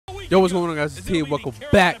Yo, what's going on, guys? It's T. Welcome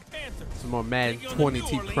back to more Madden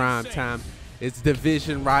 20 Prime Time. It's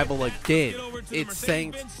division rival again. It's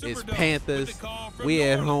Saints. It's Panthers. We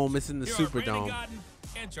at home. It's in the Superdome.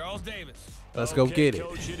 Let's go get it.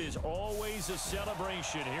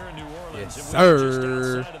 Yes,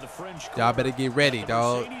 sir. Y'all better get ready,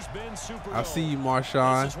 dog. I'll see you,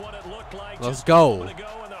 Marshawn. Let's go.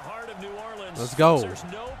 Let's go.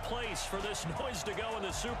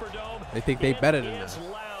 They think they better than us.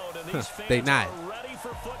 Huh, they not.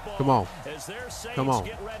 Come on. Come on.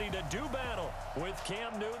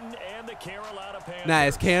 Now,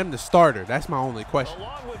 is Cam the starter? That's my only question.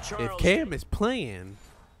 If Cam is playing,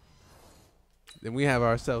 then we have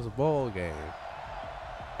ourselves a ball game.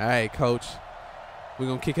 All right, coach. We're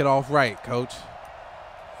going to kick it off right, coach.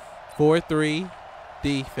 4-3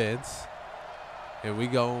 defense. And we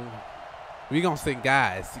going to send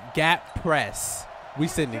guys. Gap press. We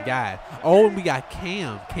sending guys. Oh, and we got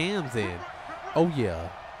Cam. Cam's in. Oh, yeah.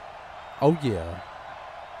 Oh, yeah.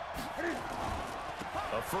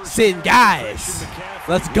 Send guys.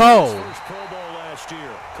 Let's go.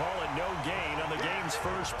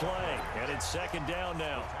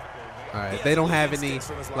 All right, they don't have any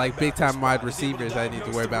like big time wide receivers I need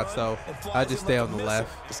to worry about, so I'll just stay on the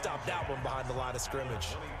left. Stop that one behind the line of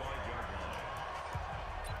scrimmage.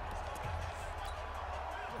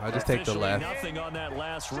 I'll just take the left.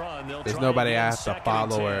 There's nobody I have to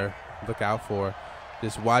follow or look out for.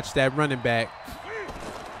 Just watch that running back.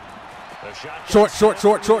 Short, short,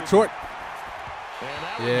 short, short, short.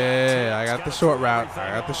 Yeah, I got the short route.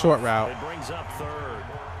 I got the short route.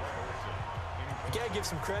 You gotta give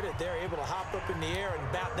some credit. They're able to hop up in the air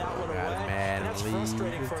and bat that one away. And that's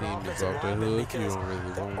frustrating for an offensive lineman because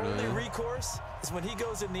the only recourse is when he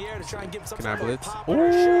goes in the air to try and give some Can I blitz? pop Ooh, or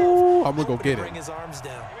a shove. I'm gonna go get him. Bring his arms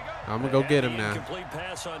down. I'm gonna go get him now.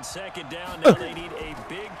 Pass on second down. Now they need a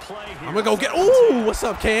big play here. I'm gonna go get. Ooh, what's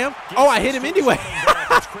up, Cam? Oh, I hit him anyway.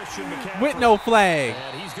 With no flag.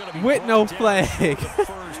 With no flag.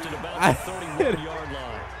 I hit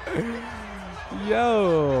him.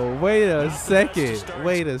 Yo, wait a second.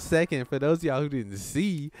 Wait a second. For those of y'all who didn't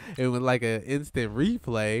see, it was like an instant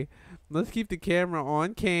replay. Let's keep the camera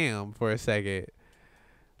on Cam for a second.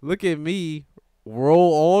 Look at me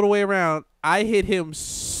roll all the way around. I hit him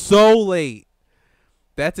so late.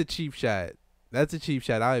 That's a cheap shot. That's a cheap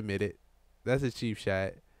shot. I'll admit it. That's a cheap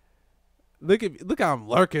shot. Look at me. Look how I'm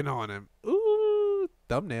lurking on him. Ooh,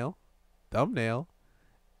 thumbnail. Thumbnail.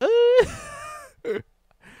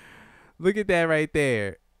 Look at that right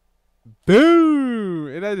there. Boom.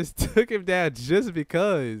 And I just took him down just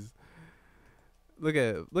because. Look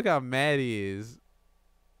how mad he is.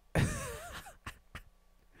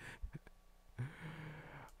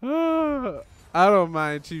 I don't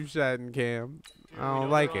mind cheap shotting Cam. I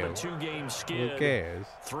don't like him. Who cares?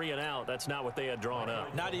 3 and out. That's not what they had drawn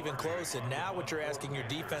up. Not even close. And now what you're asking your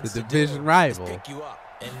defense the division rival. Pick you up.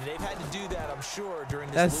 And they've had to do that, I'm sure, during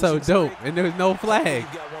this. That's so dope. And there was no flag.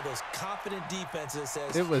 You've got one of those confident defenses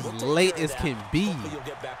that says, it was late as can be. You'll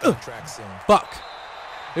get back on track soon. Fuck.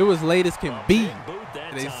 It was late as can be.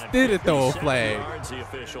 They still didn't throw a flag.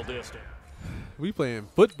 We playing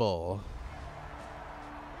football.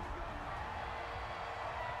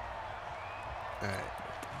 All right.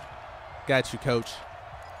 Got you, coach.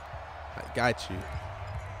 I got you.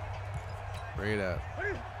 Bring it up.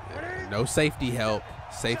 Yeah, no safety help.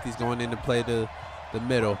 Safety's going in to play the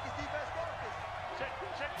middle.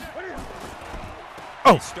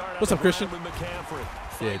 Oh, what's up, Christian?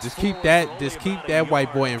 Yeah, just keep that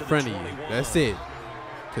white boy in front of you. That's it.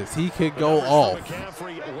 Because he could go off.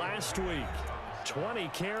 Last week, 20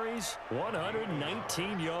 carries,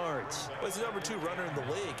 119 yards. Well, he's the #2 runner in the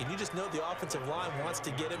league, and you just know the offensive line wants to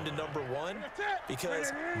get him to #1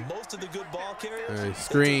 because most of the good ball carriers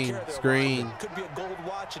screen. Could be a gold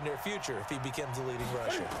watch in their future if he becomes the leading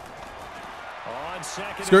rusher. On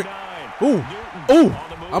second and 9. Ooh,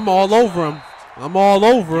 I'm all over him. I'm all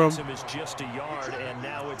over him. Is just a yard, and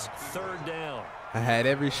now it's 3rd down. I had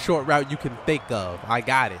every short route you can think of. I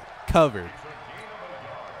got it covered.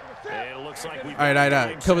 Like all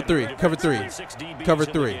right. Cover 3. Cover 3. Cover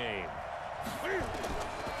 3.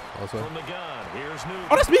 Also.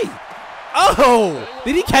 Oh, that's me. Oh,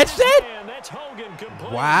 did he catch that?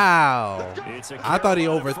 Wow. I thought he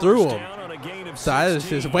overthrew him. So I was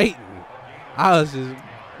just waiting. I was just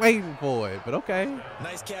waiting for it, but okay.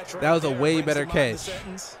 Nice catch right that was a there. way better catch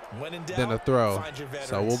than a throw,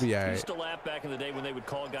 so we'll be all right. Used to laugh back in the day when they would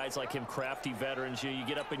call guys like him crafty veterans. You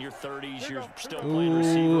get up in your 30s, you're still playing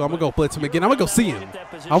receiver. I'm going to go blitz him again. I'm going to go see him.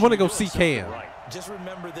 I want to go see Cam. Just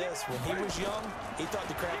remember this: when he was young, he thought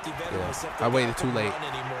the crafty veteran was simply I waited too late.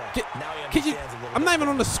 Can you? I'm not even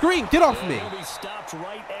on the screen. Get off me. He'll be stopped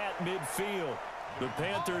right at midfield. The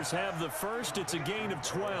Panthers have the first. It's a gain of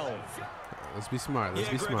 12. Let's be smart. Let's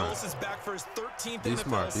be Greg smart. Olsen's back for his 13th Be NFL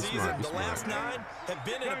smart. Be season. smart. Be the smart. last 9 have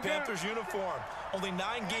been in a Panthers uniform. Only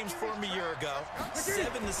 9 games for him a year ago.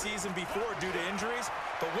 7 the season before due to injuries.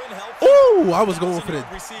 But when healthy, Ooh, I was going for the.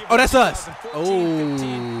 Oh, that's us.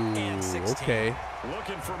 Oh, okay.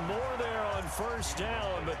 Looking for more there on first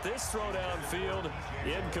down, but this throw downfield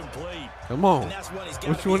incomplete. Come on.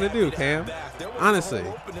 What you want to do, Cam? Honestly.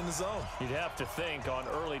 You'd have to think on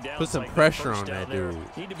early downs. Put some like pressure first on that down there,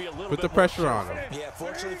 dude. need to be a little Put the bit pressure more on him. Yeah,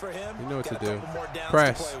 fortunately for him, You know what to got a do. couple more downs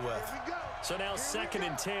Press. to play with. So now 2nd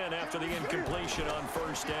and 10 after the incompletion on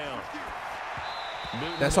first down.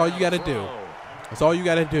 Newton That's all you got to throw. do. That's all you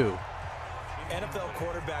got to do. NFL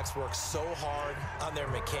quarterbacks work so hard on their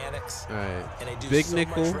mechanics. All right. And they do Big so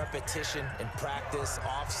nickel. much repetition and practice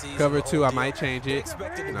off season. Cover the 2, whole I deal. might change They it.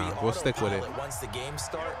 expect it to No, be we'll stick with it. autopilot once the games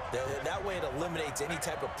start. That way it eliminates any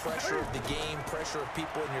type of pressure of the game, pressure of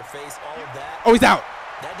people in your face, all of that. Oh, he's out.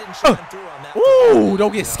 That didn't shine through on that. Ooh,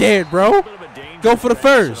 don't get scared, bro. Bit of a dangerous Go for the pass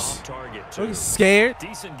first. off target, Don't too. get scared.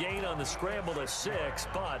 Decent gain on the scramble to 6,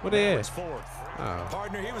 but What they now at? it's 4th. Oh.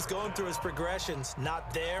 Partner, he was going through his progressions.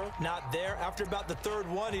 Not there, not there. After about the 3rd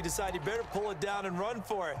one, he decided he better pull it down and run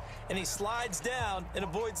for it. And he slides down and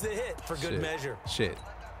avoids the hit for good Shit. measure. Shit.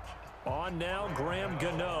 On now, Graham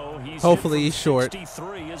Gano. He's Hopefully hit he's from short.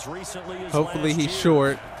 63 as recently as Hopefully last he's year.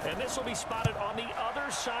 short. And this will be spotted on the other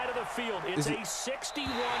side of the field. It's a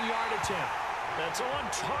 61-yard attempt. That's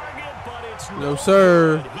on target, but it's No,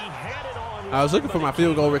 sir. good. He had it on I was looking line, for but my it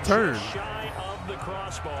field goal came up return. just shy of the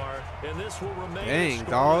crossbar, and this will remain a Dang, scoreless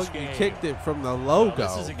dog. You game. kicked it from the Well, this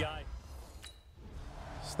logo. is a guy.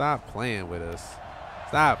 Stop playing with us.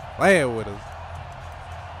 Stop playing with us.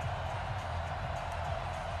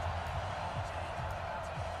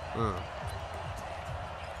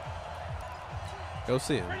 Go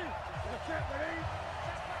see him.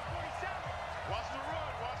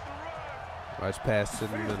 Watch pass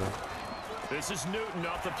in the middle. This is Newton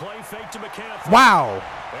off the play fake to McCaffrey. Wow.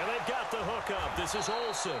 And they've got the hook up. This is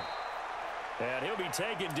Olsen. And he'll be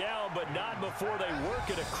taken down, but not before they work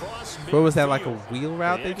it across midfield. What was that, like a wheel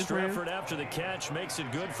route The they just extra ran? effort after the catch makes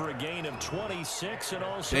it good for a gain of 26 and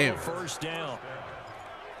also Damn. a first down.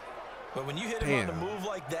 But when you hit him Damn. on the move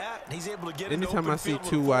like that, he's able to get Anytime I see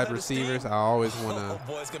 2 wide receivers, I always want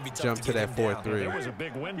to jump to that 4-3. There was a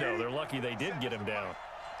big window. They're lucky they did get him down.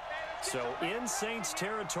 So in Saints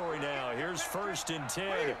territory now. Here's 1st and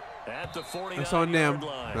 10 at the 49-yard That's on them.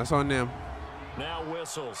 line. That's on them. Now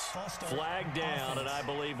whistles. Flag down, and I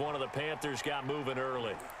believe one of the Panthers got moving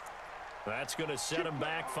early. That's going to set him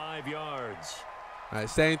back 5 yards. All right,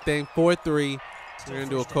 same thing, 4-3. We're going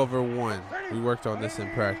to do a cover 1. We worked on this in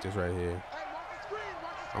practice right here.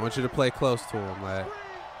 I want you to play close to him, lad.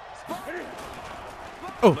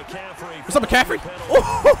 Oh, what's up, McCaffrey?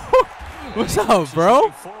 What's up,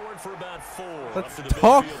 bro? Let's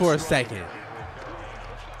talk for a second.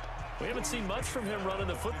 We haven't seen much from him running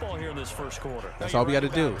the football here in this first quarter. That's all we got to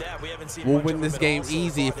do. We'll win this game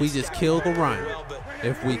easy if we just kill the run.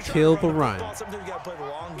 If we kill the run.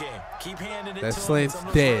 That slant's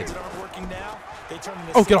dead.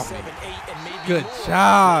 Oh, get off me. Good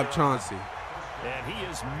job, Chauncey. And he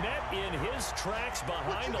is met in his tracks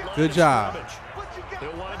behind the line Good of job. scrimmage.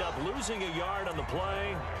 He'll wind up losing a yard on the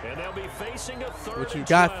play, and they'll be facing a 3rd What you and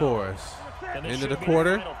got 12. for us? And this End of should the be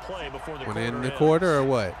quarter? final play before the Want to quarter end the ends. quarter or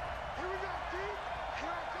what?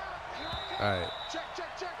 All right.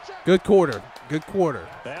 Good quarter. Good quarter.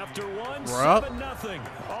 After one, We're up. 7-0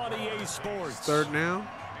 on EA Sports. 3rd now.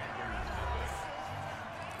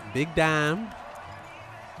 Big dime.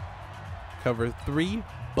 Cover 3.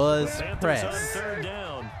 Buzz Panthers on press. 3rd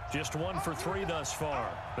down. Just 1 for 3 thus far.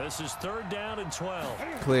 This is 3rd down and 12.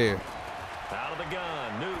 Clear. Out of the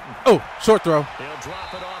gun, Newton. Oh, short throw. He'll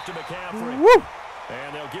drop it off to McCaffrey. Woo!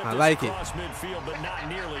 And they'll get I this like it. across midfield, but not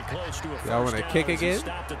nearly close to a first Y'all want to down kick as he again?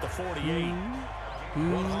 stopped at the 48.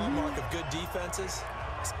 One hallmark of good defenses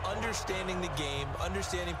is understanding the game,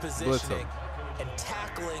 understanding positioning, and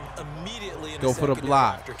tackling immediately in Go for the secondary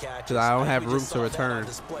block, after catches. 'cause I don't think have we room just to saw that on return.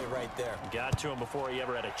 display right there. Got to him before he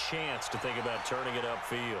ever had a chance to think about turning it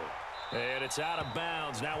upfield. And it's out of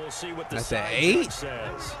bounds. Now we'll see what the That's the side 8? judge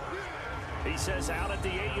says. He says out at the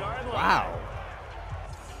 8-yard line. Wow.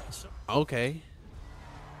 Okay.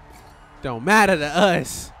 Don't matter to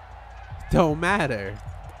us. Don't matter.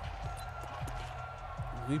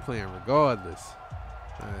 We playing regardless.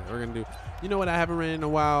 All right, we're going to do. You know what I haven't ran in a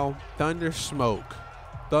while? Thunder Smoke.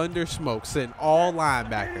 Thunder Smoke. Send all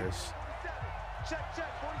linebackers.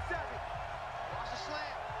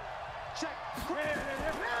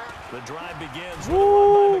 The drive begins.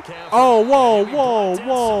 Woo. Oh, whoa, whoa,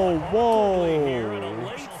 whoa, Here, and a whoa.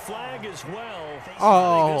 late flag as well.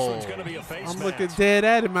 Oh, This one's gonna be a face I'm mask. looking dead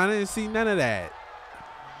at him. I didn't see none of that.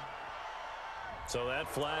 So that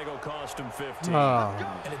flag will cost him 15.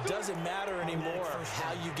 Oh. And it doesn't matter anymore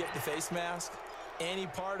how you get the face mask. Any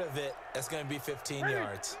part of it, that's going to be 15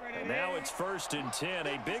 yards. And now it's 1st and 10.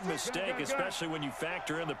 A big mistake, especially when you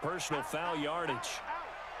factor in the personal foul yardage.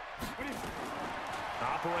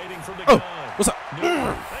 Operating from the gun. What's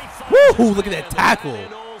up? Woo! Look at that tackle.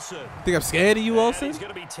 Think I'm scared of you, Olsen? He's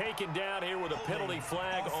going to be taken down here with a penalty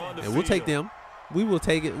flag on the And we'll take field. them. We will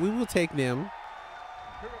take it. We will take them.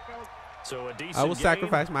 So a decent I will game,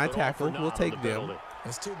 sacrifice my but all tackle. for We'll naught take on the them. penalty.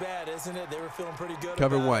 It's too bad, isn't it? They were feeling pretty good.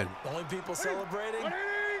 Cover about one. it. The only people celebrating,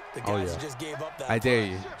 the guys Oh, yeah. who just gave up that. I dare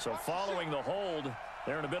play. you. So following the hold,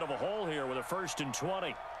 they're in a bit of a hole here with a 1st and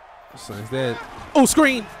 20. Son's dead. Oh,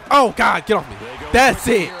 screen. Oh, God, get off me. They go That's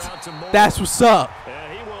quickly it. here out to Moore. That's what's up.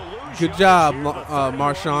 And he will lose Good yards job, here at the 31-yard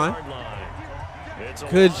Marshawn. line. It's a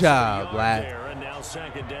Good loss of a job, yard lad. there, and now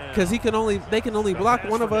 2nd down. Because they can only block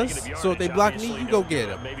one of us. So if they block me, you go get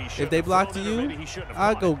them. If they block you,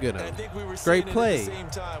 I'll go get And I them. think we were Great seeing it play. at the same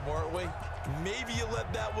time, weren't we? Maybe you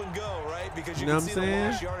let that one go, right? Because you You know can what see I'm the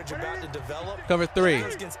saying? lost yardage about to develop. Cover 3. That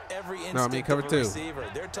goes against every No, I mean instinct cover of a 2. receiver.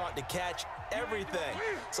 They're taught to catch everything.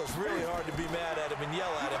 So it's really hard to be mad at him and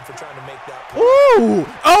yell at him for trying to make that play. Ooh.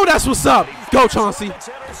 Oh, that's what's up. Go, Chauncey.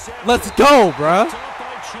 Let's go, bruh.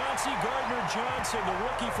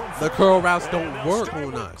 The curl routes don't work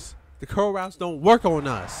on us. The curl routes don't work on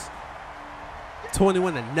us.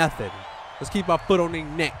 21-0. Let's keep our foot on their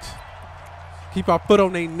necks. Keep our foot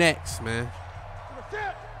on their necks, man.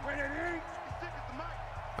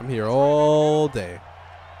 I'm here all day.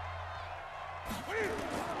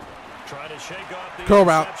 Curl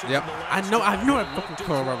route. Yep. I know that fucking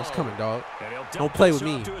curl route was coming, dog. Don't play with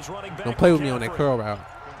me. Don't play with me on that curl route.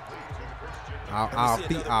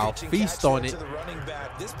 I'll feast on it.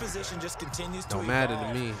 This position just continues to Don't matter to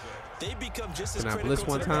evolve. me. They become just as Can I critical blitz to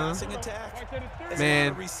one the time? passing attack as Man. a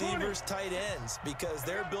lot of receivers, tight ends, because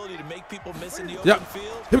their ability to make people miss in the open Yep.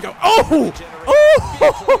 field. Here we go. Oh!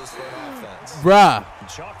 Oh! Bruh.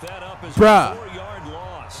 Bruh.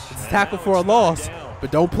 It's tackle for a loss. But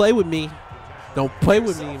don't play with me. Don't play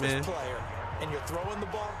with me, man. And you're throwing the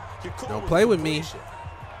ball. You're cool Don't with play with me. completion.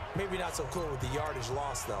 Maybe not so cool with the yardage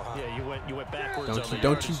loss, though, huh? Yeah, you went backwards.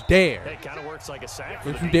 Don't you dare. It kind of works like a sack.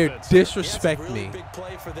 For Don't the you dare defense. disrespect Yeah, it's a really me. big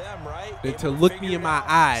play for them, right? Than Able to look figure me in it my out,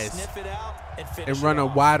 eyes sniff it out, and and finish run it a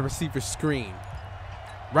off. wide receiver screen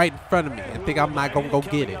right in front of me and think I'm not going to go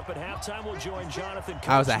get it.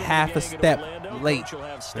 I was a half a step late,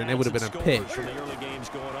 and it would have been a pick.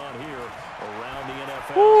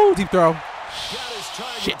 Woo, deep throw.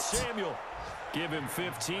 Shit. Give him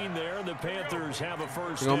 15 there, and the Panthers have a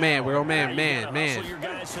first. We're going man, we're going man, Now you man, gotta man. hustle your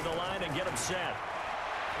guys to the line and get them set.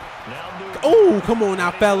 Now Newton. Oh, come on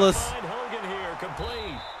now, fellas. Find Hogan here,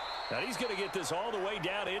 complete. Now he's going to get this all the way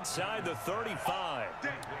down inside the 35.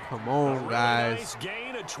 Come on, guys. Nice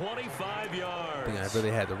gain of 25 yards. I think I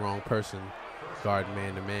really had the wrong person guarding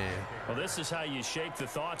man to man. Well, this is how you shape the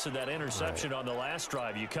thoughts of that interception on the last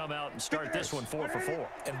drive. You come out and start this one 4 for 4.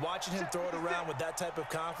 And watching him throw it around with that type of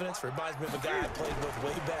confidence reminds me of a guy I played with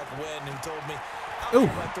way back when who told me, Ooh.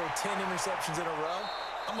 if I throw 10 interceptions in a row,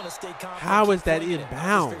 I'm going to stay confident. How keep is that flinging it. I just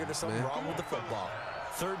inbounds, figured there's something man? wrong with the football.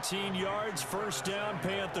 13 yards, first down,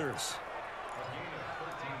 Panthers.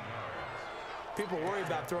 People worry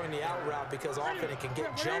about throwing the out route because often it can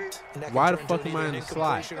get jumped. And that can Why the turn fuck into am I either in an the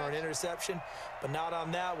slot? incompletion or an interception, but not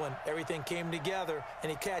on that one. Everything came together, and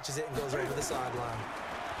he catches it and goes over the sideline.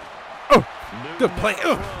 Oh, good play.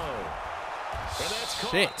 And that's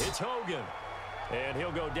caught. Shit. It's Hogan. And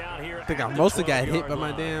he'll go down here. I think I at the mostly got hit 12-yard by my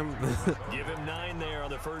line. damn Give him 9 there on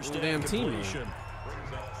the first down damn team. completion.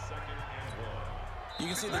 You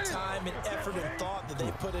can see the time and effort and thought that they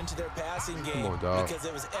put into their passing game on, dog. because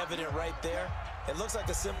it was evident right there. It looks like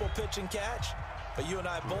a simple pitch and catch, but you and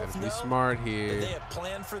I both Gotta know be smart that here. they have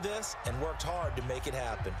planned for this and worked hard to make it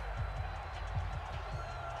happen.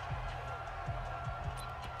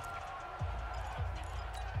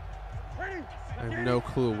 I have no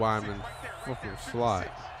clue why I'm in fucking slot.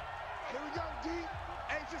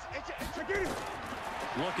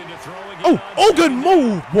 Looking to throw again Oh, on oh, good second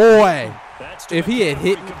move, down. boy. That's to If he had McCaffrey,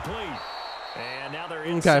 hit- complete. And now they're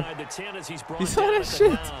Okay. inside the 10 as he's brought You saw down that at the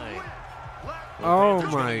shit? 9. The Oh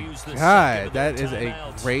Panthers gonna my use the second God, of that their is a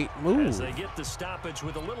timeouts great As move. they get the stoppage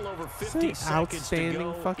with a little over It's 50 an seconds to outstanding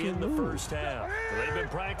go fucking in the move. first half. They've been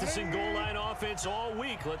practicing goal line offense all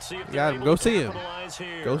week. Let's see if Got they're him. able Go to see him. capitalize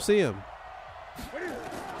here. Go see him.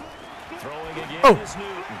 Throwing again Oh. is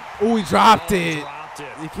Newton. Oh, he dropped it. Dropped it.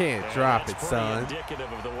 You can't And drop that's it, pretty son.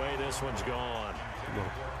 indicative of the way this one's gone.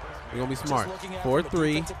 We're going to be smart.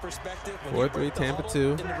 4-3. 4-3, Tampa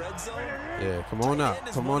 2. Yeah, come on up.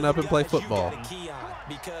 Come on up and play football.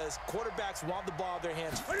 Because quarterbacks want the ball in their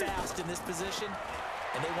hands fast in this position,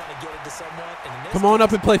 and they want to get it to someone. And Come on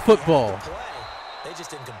up and play football. They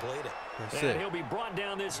just didn't complete it. That's And it. he'll be brought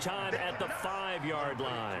down this time at the 5-yard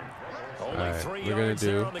line. Only All right, 3 we're gonna yards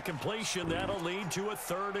there do- on the completion. That'll lead to a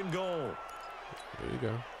 3rd and goal. There you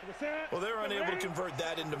go. Well, they're unable to convert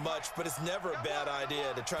that into much, but it's never a bad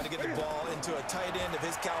idea to try to get the ball into a tight end of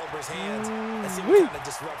his caliber's hands and see what kind of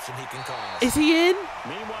disruption he can cause. Is he in?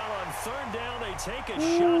 Meanwhile, on 3rd down, they take a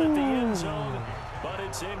shot at the end zone, but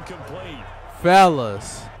it's incomplete.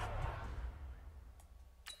 Fellas.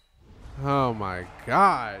 Oh, my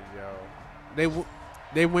God, yo.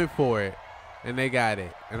 They went for it, and they got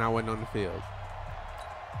it, and I went on the field.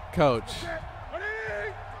 Coach.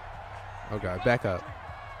 Oh, God, back up.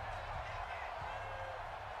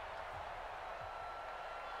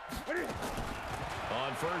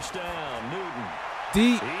 On 1st down, Newton.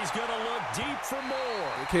 Deep. He's going to look deep for more.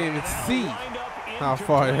 I can't even And that'll see wind up how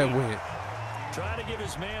far that incomplete. went. Trying to give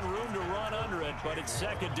his man room to run under it, but it's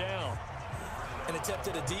 2nd down. And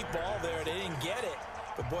attempted a deep ball there. They didn't get it.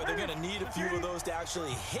 But, boy, they're going to need a few of those to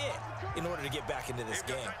actually hit in order to get back into this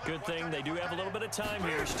game. Good thing they do have a little bit of time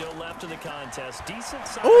here still left in the contest. Decent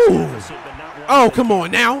size Ooh. deficit, but not one Oh, they come can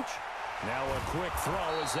on now. Now a quick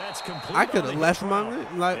throw as that's complete. I could on have the left hitch my route.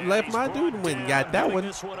 And left he's my dude brought and went and down, got that getting one.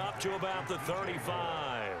 This one up to about the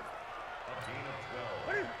 35.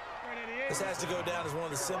 This has to go down as one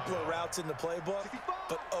of the simpler routes in the playbook,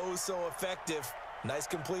 but oh so effective. Nice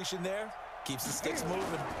completion there. Keeps the sticks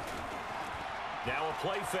moving. Now a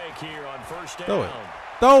play fake here on 1st down. Throw it.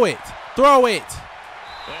 Throw it. Throw it.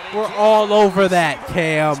 And he We're gets all the over that, receiver.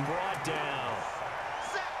 Cam. He's brought down.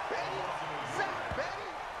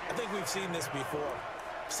 I think we've seen this before.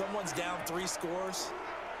 Someone's down 3 scores.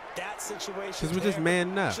 That situation. Because we're just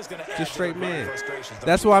manning up. Just Straight man. frustrations, don't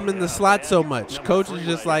That's you why think? I'm in the slot so much. Coach is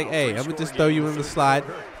just like, hey, I'm going to just throw you in the slot,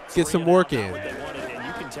 get some work in. What they wanted, and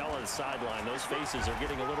you can tell on the sideline, those faces are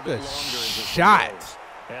getting a little Good bit longer as this shot. goes.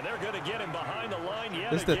 And they're going to get him behind the line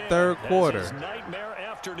yet This is the again. 3rd As quarter. his nightmare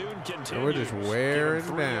afternoon continues. And we're just Give him wearing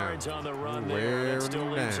 3 down. yards on the run there. Wearing That still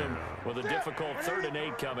leaves down. him with a difficult 3rd and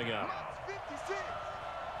 8 coming up.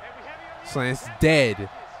 Slant's dead.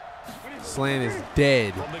 Slant is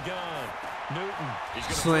dead. From the gun, Newton. He's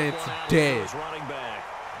gonna Slant's flip one out dead. to his running back.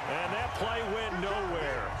 And that play went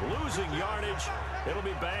nowhere. Losing yardage. It'll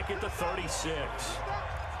be back at the 36.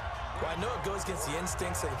 Well, I know it goes against the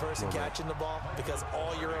instincts of the person catching the ball because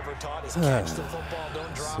all you're ever taught is catch the football,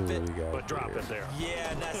 don't drop it. But drop it there.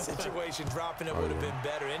 Yeah, in that situation, dropping it would have been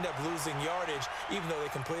better. End up losing yardage, even though they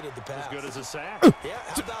completed the pass. As good as a sack. Yeah,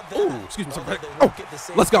 how about that? Ooh, excuse me. Although they Oh, won't get the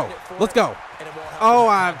same let's go. credit for Let's it, go. and it won't help Oh, in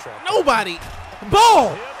the contract. nobody.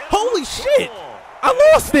 Ball. Holy shit.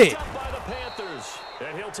 I lost it. Up by the Panthers.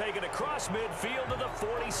 And he'll take it across midfield to the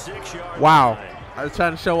 46-yard Wow. line. I was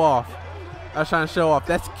trying to show off.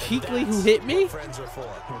 That's Keekly who hit me? What friends are for.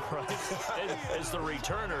 Right. As the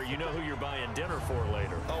returner, you know who you're buying dinner for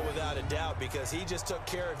later. Oh, without a doubt, because he just took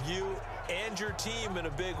care of you and your team in a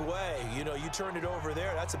big way. You know, you turned it over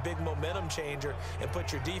there. That's a big momentum changer and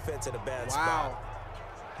put your defense in a bad spot.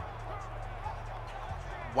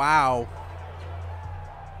 Wow.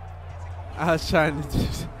 I was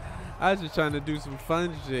just trying to do some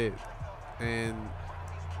fun shit. And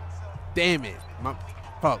damn it.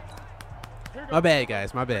 My bad,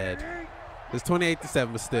 guys. My bad. It's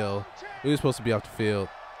 28-7, but still, we were supposed to be off the field.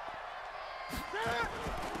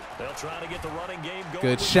 They'll try to get the running game going.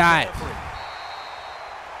 Good shot.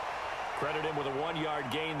 Credit him with a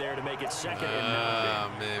 1-yard gain there to make it 2nd and 9.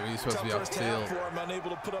 Oh, man, we were supposed to be off the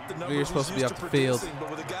field. We were supposed to be off the field.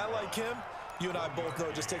 But with a guy like him, you and I both know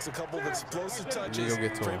it just takes a couple of explosive touches go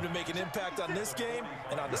get to for him. him to make an impact on this game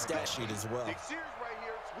and on the stat sheet as well.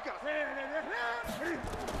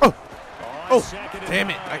 Oh, damn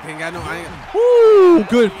it. I ain't got no. Woo,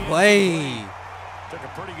 good play. Took a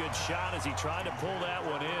pretty good shot as he tried to pull that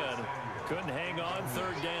one in. Couldn't hang on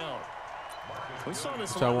 3rd down. We saw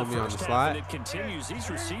this a Y'all lot want in me the on the first half, slide? and it continues. These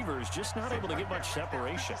receivers just not able to get much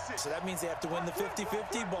separation. So that means they have to win the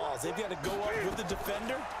 50-50 balls. They've got to go up with the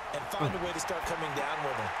defender and find a way to start coming down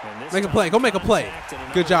with him. And this Make a time, play. Go make a play. contact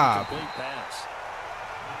and Good another job. incomplete pass.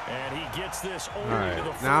 And he gets this All only to the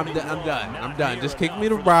right. Now I'm 41. done. I'm Not done. near Just kick me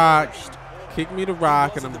enough the for rock. first. kick me the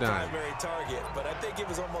rock and I'm done. Primary target, but I think it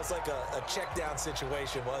was almost like a check down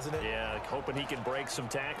situation, wasn't it? Yeah, hoping he can break some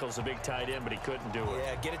tackles, a big tight end, but he couldn't do it.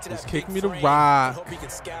 Yeah, get it to Just that kick big me the frame, rock. hope he can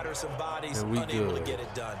scatter some bodies, And we unable good. to get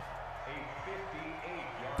it done.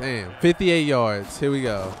 Damn, 58 yards. Here we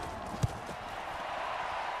go.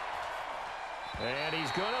 And he's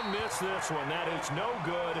going to miss this one. That is no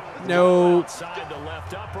good. No. Outside the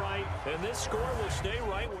left upright, and this score will stay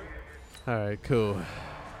right where. All right, cool.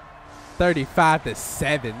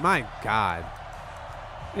 35-7. My God.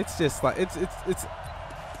 It's just like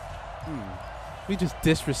we just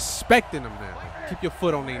disrespecting them now. Keep your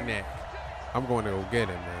foot on their neck. I'm going to go get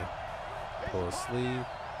him, man. Pull a sleeve.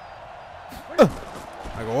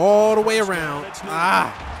 I go all the way around. I'm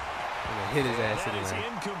gonna hit his ass anyway.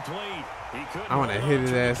 I want to hit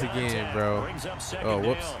his ass again, bro. Oh,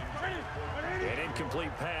 whoops. An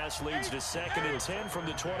incomplete pass leads to 2nd and 10 from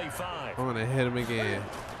the 25. I'm gonna hit him again.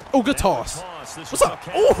 Oh, good toss. What's up?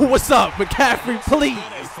 Oh, what's up, McCaffrey? Please,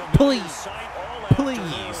 please,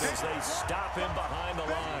 please, They stop him behind the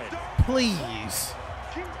line. please.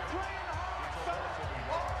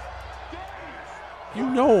 You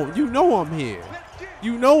know I'm here.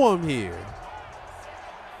 You know I'm here.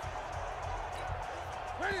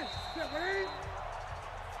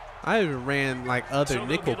 I haven't ran like other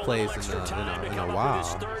nickel plays in a while.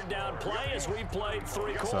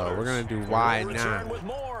 So we're gonna do wide 9. With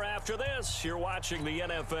more after this, you're watching the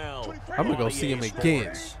NFL. I'm gonna go see him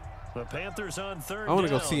again. The Panthers on 3rd I want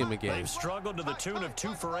to go down. see him again. They've struggled to the tune of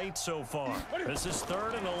 2 for 8 so far. This is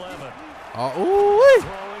 3rd and 11. Oh, ooh,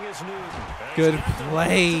 Throwing is Newton. good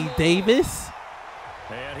play, Davis.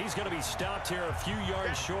 And he's going to be stopped here a few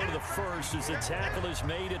yards short of the first as the tackle is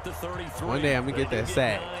made at the 33. One day I'm gonna get that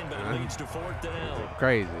sack. 9, but it leads to 4th down.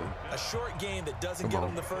 Crazy. A short game that doesn't Come get on.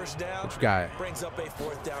 him the first down. What you got? Brings up a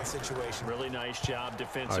 4th down situation. Really nice job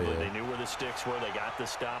defensively. Oh, yeah. They knew where the sticks were. They got the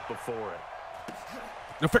stop before it.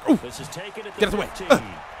 No, ooh, This is taken at the Get us away. 15.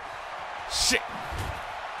 shit.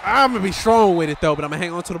 I'm gonna be strong with it though, but I'm gonna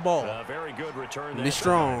hang on to the ball. Very good return Be there.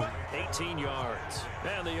 strong. 18 yards.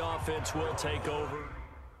 And the offense will take over.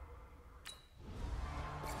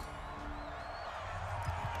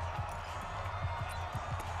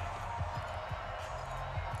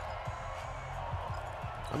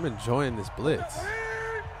 I'm enjoying this blitz.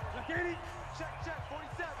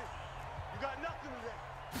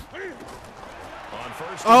 On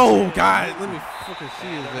first Oh and 10. God, let me fucking see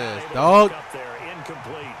his ass, dog. Up there,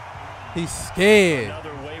 incomplete. He's scared.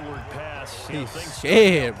 Another wayward pass. He's Things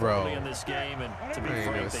scared, started out bro. poorly in this game, and to be I ain't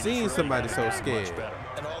frank, never they seen just somebody really so got much scared. better.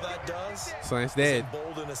 And all that does Science is dead.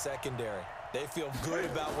 embolden the secondary. They feel good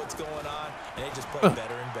about what's going on, and they just play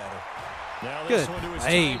better and better. Now Good this one to his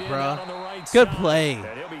play, tight end bro. out on the right Good side. play.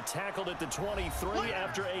 And he'll be tackled at the 23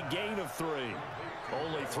 after a gain of 3.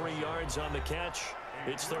 Only 3 yards on the catch.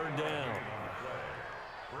 It's 3rd down.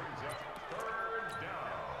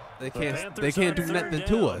 They The can't Panthers do on 3rd nothing down.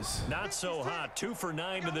 to us. Not so hot. 2 for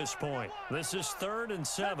 9 to this point. This is 3rd and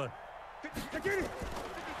 7.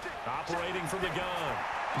 Operating from the gun.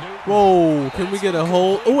 Newton. Whoa, can we get a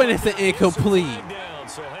hold? Oh, and it's an incomplete. Flag down,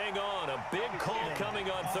 so hang on. A big call coming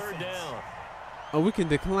on 3rd down. Oh, we can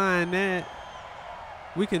decline that.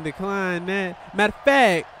 We can decline that. Matter of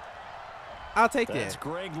fact, I'll take That's that.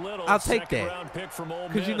 Greg Little, I'll take second that. round pick from Ole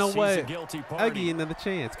Because you Miss. know He's what? a guilty party. I'll give you another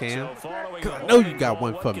chance, Cam. So following 'Cause a I know you holding got call,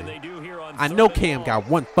 one what for can me. they do here on I know 3rd and Cam long? got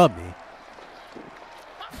one for me.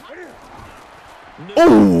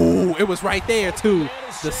 Oh, it was right there, too.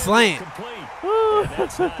 The slant. And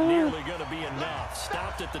that's not nearly going to be enough.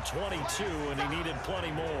 Stopped at the 22, and he needed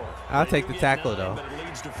plenty more. I'll They take do the get tackle, 9, though. but it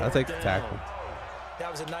leads to I'll take the 4th tackle. down.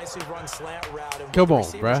 That was a nicely run slant route. And Come what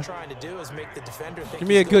on, the receiver's bruh. trying to do is make the defender think Give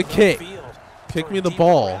me he's a good going kick. upfield. Kick Throw me a the deep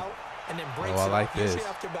ball. route and then breaks Oh, I it like up, usually this.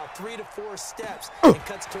 after about 3 to 4 steps and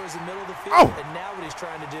cuts towards the middle of the field. Oh. And now what he's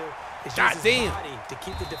trying to do is God use his damn. body to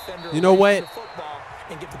keep the defender You know away what? from the football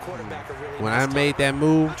and give the quarterback a really When nice I made target. that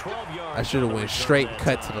move, 12 yards I should have on the went return straight that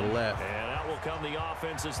cut to the time. left. And out will come the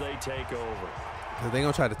offense as they take over. Cause they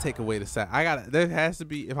gonna try to take away the sack. There has to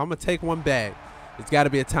be, if I'm gonna take one back, it's got to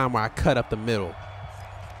be a time where I cut up the middle.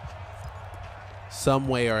 Some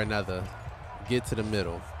way or another, get to the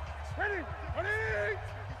middle.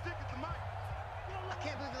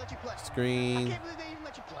 Screen.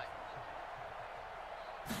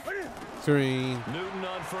 Screen. Newton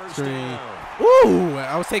on first Screen. down. Ooh,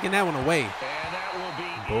 I was taking that one away. And that will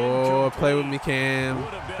be Boy, play with me, Cam.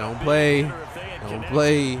 Don't play. Don't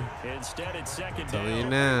play. Instead, it's 2nd Telling you down.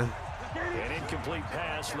 now. An incomplete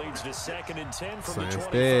pass leads to 2nd and 10 from the Science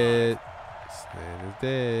 25. dead. Science is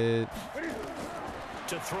dead.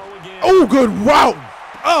 To throw again. Oh, good route.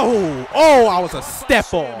 Oh, I was a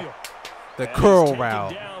step off. The And curl he's taken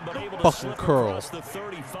route. down, but able to Fucking slip curl. across the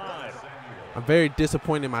 35. I'm very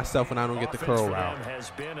disappointed in myself when I don't get the Offense curl for route. them has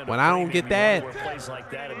been in When a I don't premium get that, yard where plays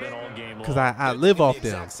like that have been all game because long. I live They're off doing the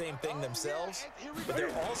them. exact same thing themselves, but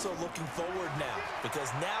they're also looking forward now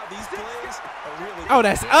because now these plays are really. Oh,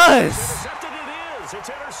 that's It's us. intercepted. It is. It's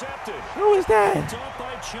intercepted. Who is that? Taught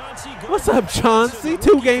by Chauncey What's Gardner up, Chauncey? Johnson,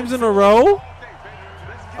 2 rookie games in a from row?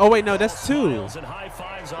 Oh, wait, no, that's 2. Smiles and high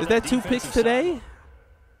fives on Is that 2 picks defensive today? side.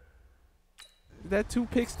 Is that 2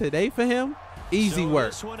 picks today for him? Easy So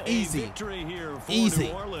work. this one, a Easy. victory here for Easy.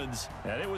 New Orleans. And it was